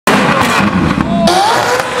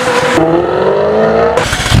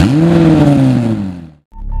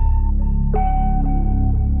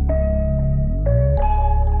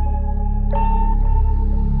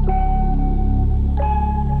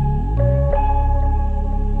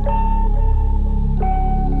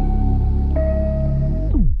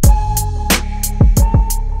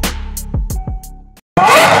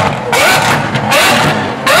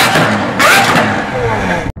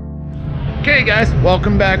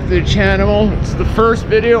welcome back to the channel. It's the first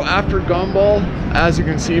video after Gumball. As you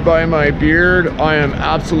can see by my beard, I am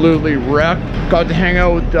absolutely wrecked. Got to hang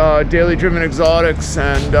out with Daily Driven Exotics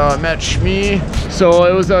and met Shmee. So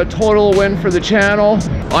it was a total win for the channel.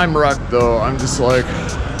 I'm wrecked though. I'm just like,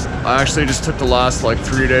 I actually just took the last like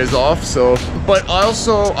 3 days off. So, but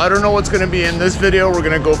also, I don't know what's gonna be in this video. We're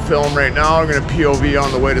gonna go film right now. I'm gonna POV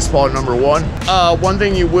on the way to spot number 1. One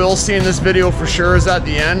thing you will see in this video for sure is at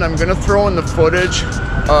the end, I'm gonna throw in the footage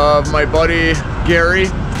of my buddy Gary,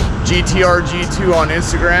 GTR G2 on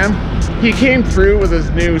Instagram. He came through with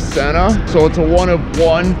his new Senna, so it's a 1 of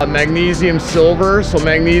 1, a magnesium silver. So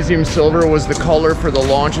magnesium silver was the color for the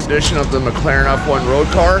launch edition of the McLaren F1 road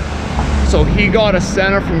car. So he got a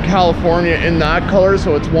Senna from California in that color,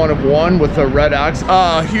 so it's 1 of 1 with a red axe.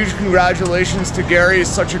 Huge congratulations to Gary. He's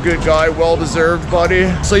such a good guy, well deserved, buddy.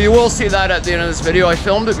 So you will see that at the end of this video. I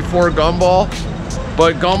filmed it before Gumball,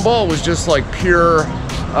 but Gumball was just like pure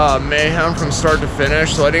mayhem from start to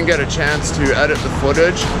finish, so I didn't get a chance to edit the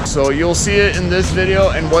footage. So you'll see it in this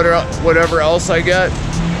video and whatever else I get.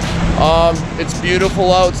 It's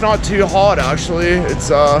beautiful out. It's not too hot actually.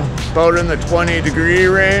 It's about in the 20-degree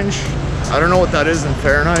range. I don't know what that is in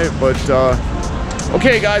Fahrenheit, but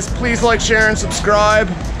okay guys, please like, share, and subscribe.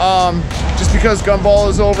 Just because Gumball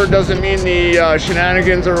is over doesn't mean the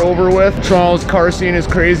shenanigans are over with. Toronto's car scene is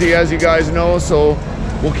crazy, as you guys know, so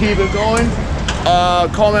we'll keep it going.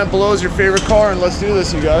 Comment below is your favorite car, and let's do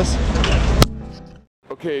this, you guys.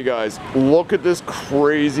 Okay guys, look at this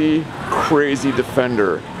crazy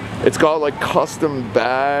Defender. It's got like custom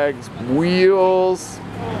bags, wheels,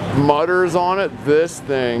 mutters on it. This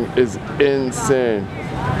thing is insane.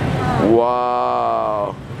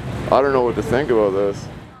 Wow. I don't know what to think about this.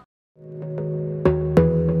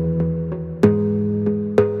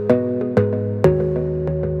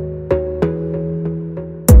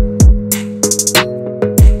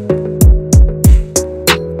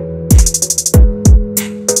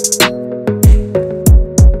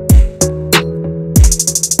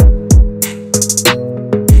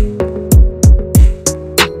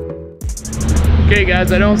 Okay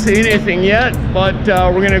guys, I don't see anything yet, but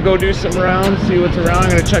we're gonna go do some rounds, see what's around. I'm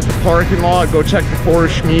gonna check the parking lot, go check the four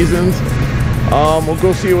Schmeezens. We'll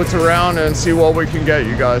go see what's around and see what we can get,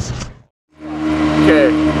 you guys.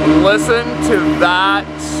 Okay, listen to that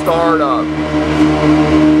startup.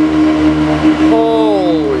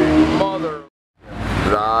 Holy mother.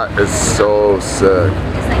 That is so sick.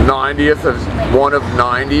 90th of 1 of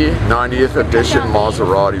 90th edition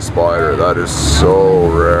Maserati Spider. That is so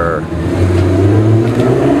rare.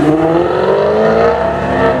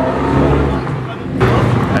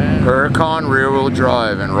 Huracan rear-wheel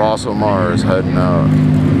drive and Ross Omar is heading out.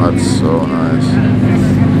 That's so nice.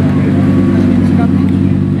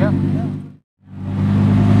 Yeah.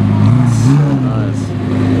 So nice.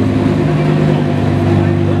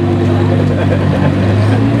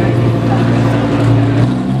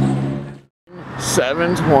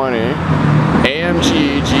 $720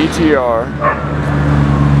 AMG GTR.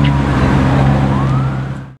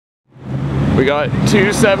 We got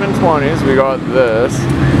two 720s, we got this.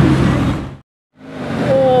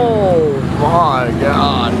 Oh my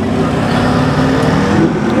god.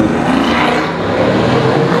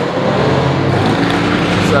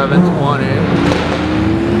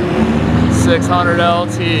 $720. 600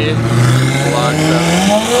 LT. Black 7.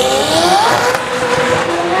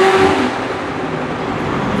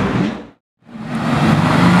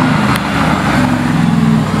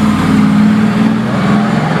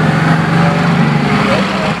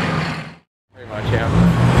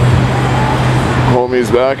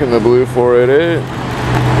 Homie's back in the blue 488.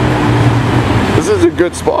 This is a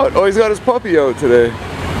good spot. Oh, he's got his puppy out today.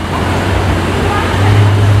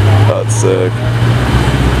 That's sick.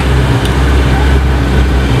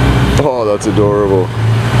 Oh, that's adorable.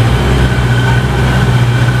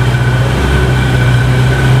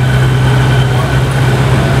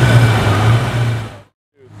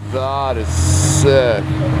 That is sick.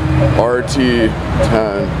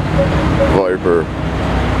 RT10 Viper.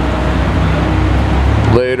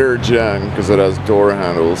 Later gen, because it has door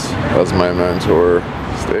handles, as my mentor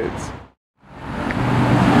states.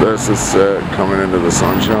 This is sick, coming into the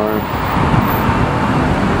sunshine.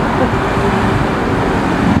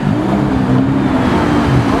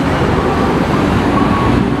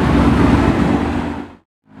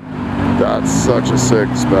 That's such a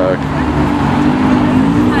sick spec.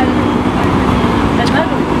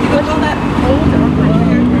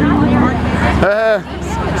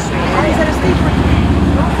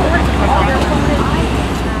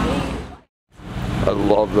 I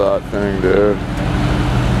love that thing, dude.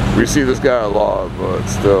 We see this guy a lot, but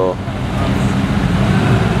still.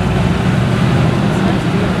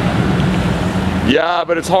 Yeah,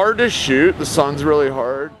 but it's hard to shoot. The sun's really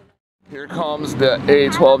hard. Here comes the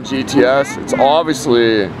A12 GTS. It's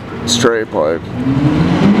obviously straight pipe.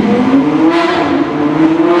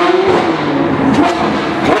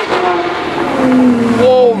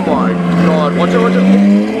 Oh my god, watch out, watch out.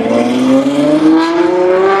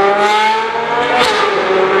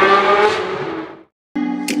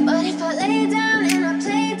 But if I lay down and I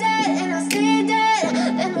play dead and I stay dead,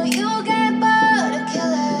 then will you get bored of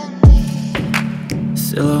killing me?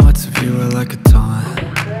 Silhouettes of you are like a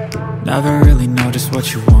taunt. Never really know just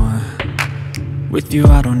what you want. With you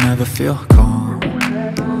I don't ever feel calm.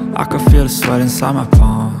 I can feel the sweat inside my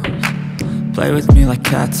palms. Play with me like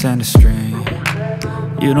cats and a string.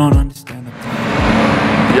 You don't understand the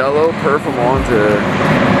pain. Yellow Performante.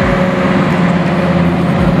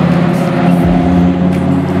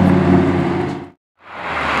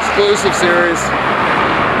 Exclusive series.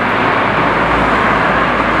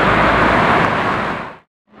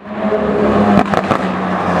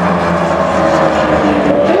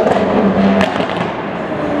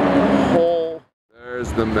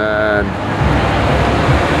 There's the man.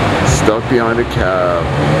 Stuck behind a cab.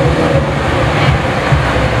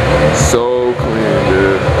 So clean,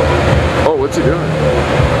 dude. Oh, what's he doing?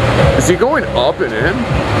 Is he going up and in?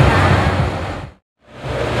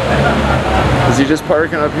 Is he just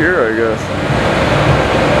parking up here, I guess?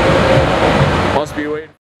 Must be waiting.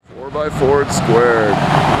 4x4 squared.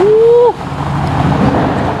 Woo!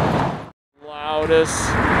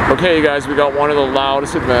 Loudest. Okay, you guys, we got one of the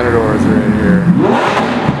loudest Aventadors right here.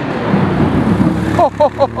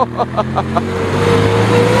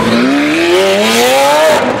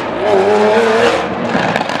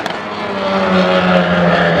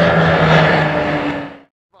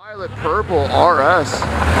 Violet purple RS.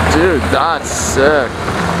 Dude, that's sick.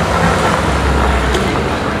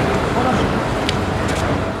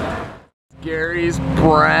 Gary's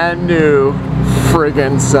brand new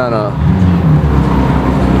friggin' Senna.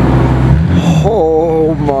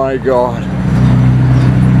 Oh my god.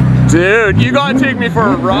 Dude, you gotta take me for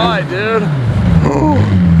a ride, dude.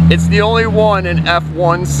 It's the only one in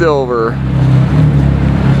F1 silver.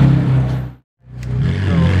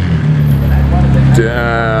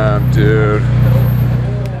 Damn, dude.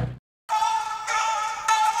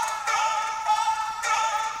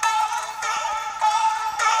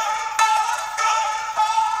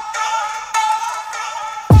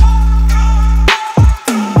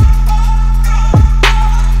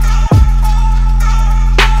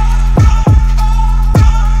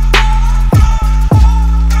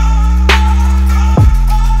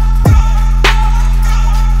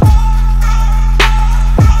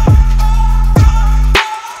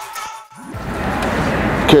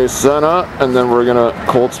 Okay, Senna, and then we're gonna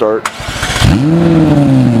cold start.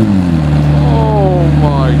 Oh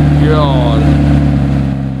my god.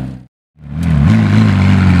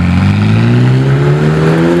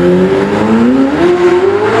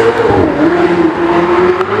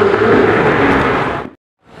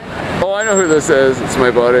 Oh, I know who this is. It's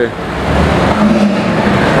my buddy.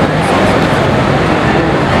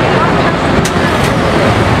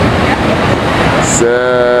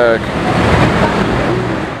 Sick.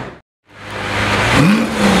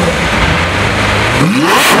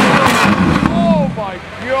 Oh my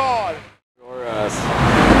god! Your ass.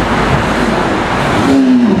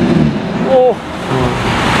 Oh.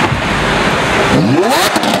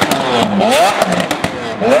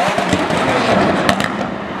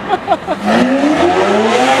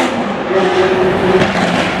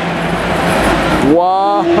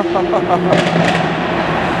 Wow.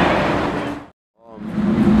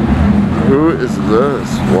 Who is this?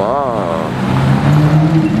 Wow.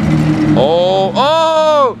 Oh,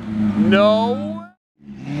 oh! No!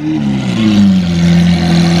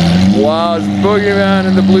 Wow, it's Boogeyman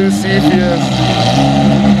in the blue Cepheus.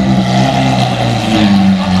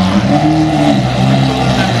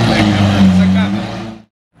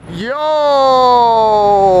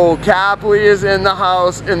 Yo! Capley is in the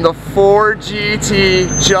house in the 4 GT,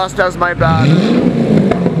 just as my battery.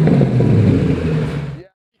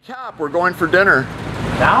 Cap, we're going for dinner.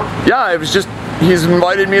 Now? Yeah, it was just, he's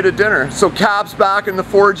invited me to dinner. So Cap's back in the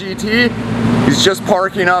 4 GT. He's just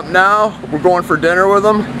parking up now. We're going for dinner with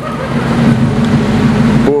him.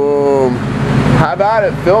 Boom. How about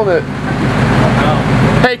it? Film it.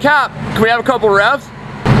 Hey Cap, can we have a couple revs?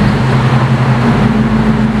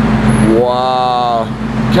 Wow.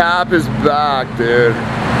 Cap is back, dude.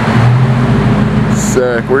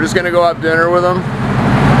 Sick. We're just gonna go have dinner with him.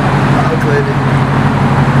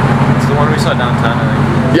 It's the one we saw downtown, I think.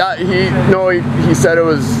 Yeah, he said it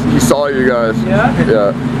was, he saw you guys. Yeah?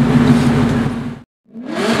 Yeah.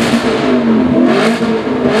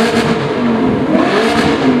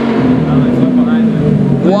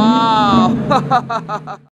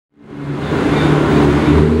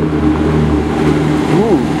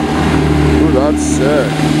 Ooh, that's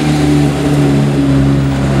sick.